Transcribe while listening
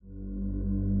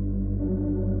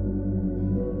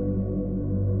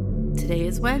Today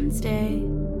is Wednesday,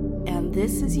 and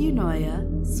this is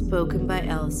Eunoia, spoken by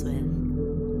Elswith.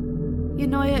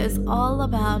 Eunoia is all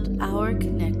about our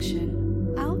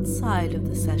connection outside of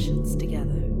the sessions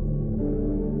together.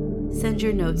 Send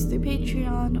your notes through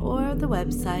Patreon or the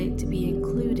website to be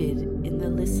included in the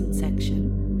listen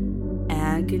section,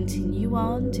 and continue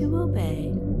on to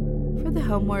obey for the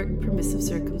homework, permissive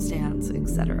circumstance,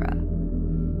 etc.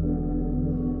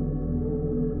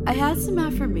 I had some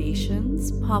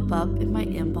affirmations pop up in my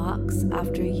inbox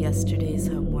after yesterday's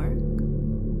homework.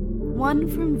 One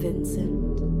from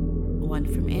Vincent, one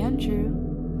from Andrew,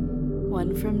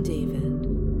 one from David.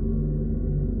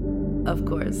 Of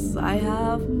course, I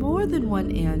have more than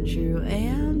one Andrew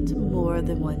and more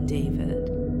than one David.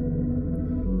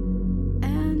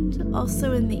 And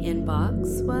also in the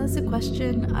inbox was a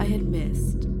question I had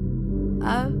missed,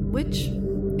 which,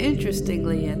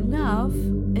 interestingly enough,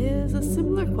 is a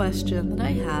similar question that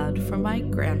I had from my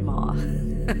grandma.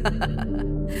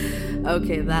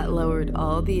 Okay, that lowered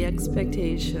all the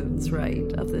expectations,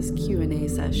 right, of this Q&A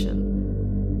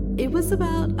session. It was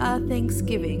about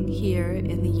Thanksgiving here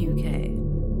in the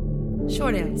UK.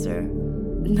 Short answer,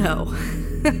 no.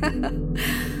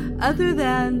 Other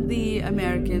than the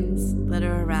Americans that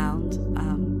are around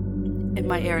in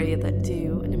my area that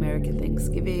do an American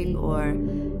Thanksgiving, or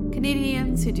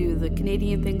Canadians who do the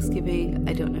Canadian Thanksgiving.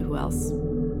 I don't know who else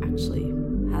actually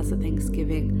has a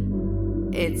Thanksgiving.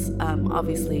 It's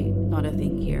obviously not a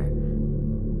thing here.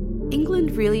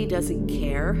 England really doesn't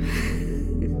care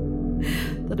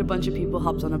that a bunch of people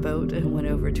hopped on a boat and went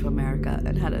over to America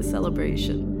and had a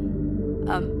celebration.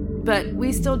 But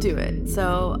we still do it.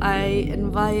 So I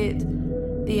invite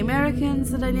the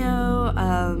Americans that I know.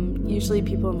 Usually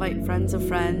people invite friends of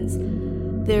friends.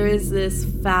 There is this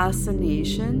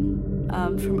fascination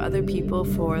from other people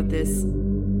for this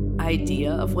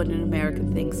idea of what an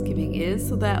American Thanksgiving is,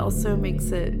 so that also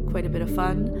makes it quite a bit of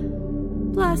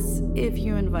fun. Plus, if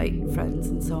you invite friends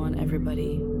and so on,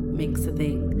 everybody makes a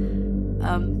thing.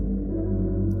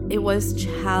 It was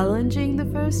challenging the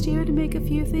first year to make a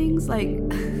few things, like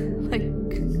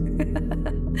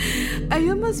I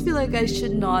almost feel like I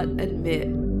should not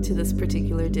admit to this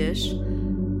particular dish,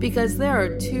 because there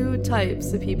are two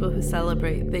types of people who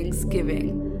celebrate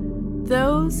Thanksgiving.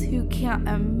 Those who can't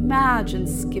imagine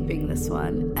skipping this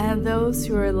one, and those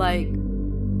who are like,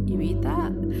 you eat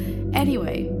that?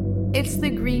 Anyway, it's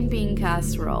the green bean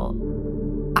casserole.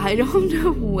 I don't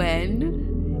know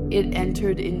when it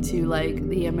entered into like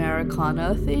the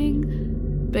Americana thing,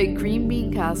 but green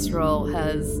bean casserole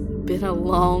has been a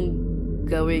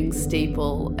long-going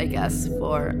staple, I guess,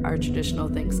 for our traditional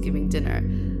Thanksgiving dinner.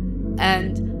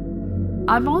 And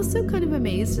I'm also kind of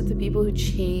amazed at the people who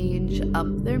change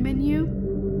up their menu.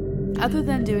 Other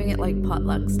than doing it like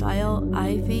potluck style,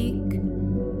 I think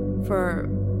for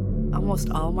almost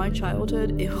all my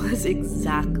childhood, it was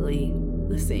exactly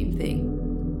the same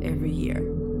thing every year.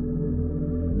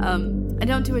 I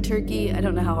don't do a turkey. I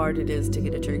don't know how hard it is to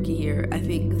get a turkey here. I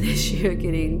think this year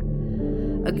getting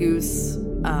a goose,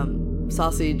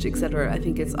 sausage, etc., I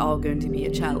think it's all going to be a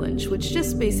challenge, which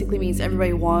just basically means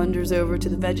everybody wanders over to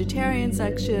the vegetarian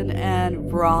section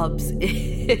and robs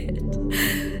it.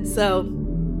 So,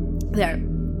 there.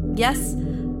 Yes,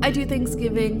 I do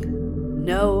Thanksgiving.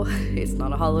 No, it's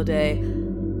not a holiday.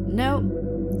 No,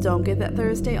 don't get that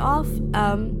Thursday off.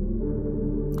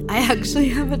 I actually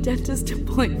have a dentist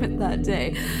appointment that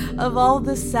day. Of all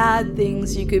the sad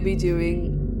things you could be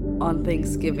doing on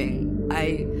Thanksgiving,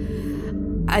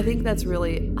 I think that's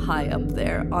really high up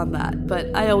there on that,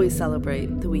 but I always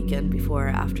celebrate the weekend before or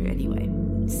after anyway.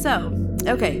 So,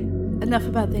 okay, enough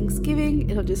about Thanksgiving.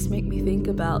 It'll just make me think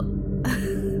about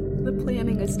the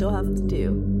planning I still have to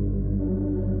do.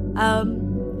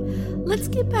 Let's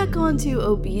get back on to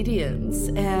obedience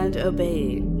and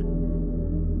obeying.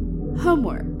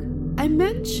 Homework. I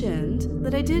mentioned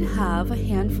that I did have a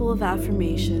handful of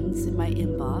affirmations in my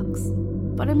inbox,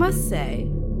 but I must say,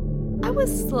 I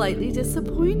was slightly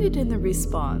disappointed in the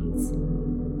response.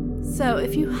 So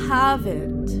if you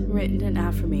haven't written an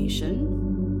affirmation,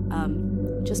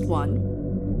 just one,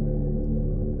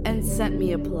 and sent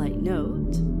me a polite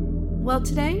note, well,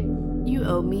 today you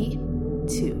owe me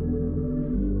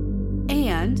 2.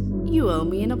 And you owe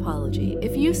me an apology.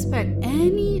 If you spent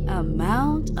any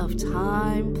amount of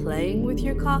time playing with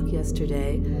your cock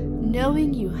yesterday,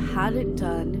 knowing you hadn't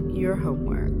done your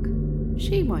homework,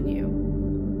 shame on you.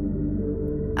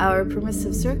 Our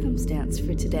permissive circumstance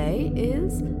for today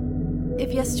is,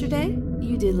 if yesterday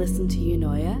you did listen to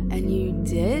Eunoia and you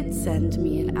did send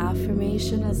me an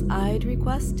affirmation as I'd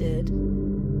requested,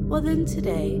 well then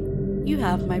today you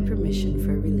have my permission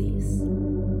for release.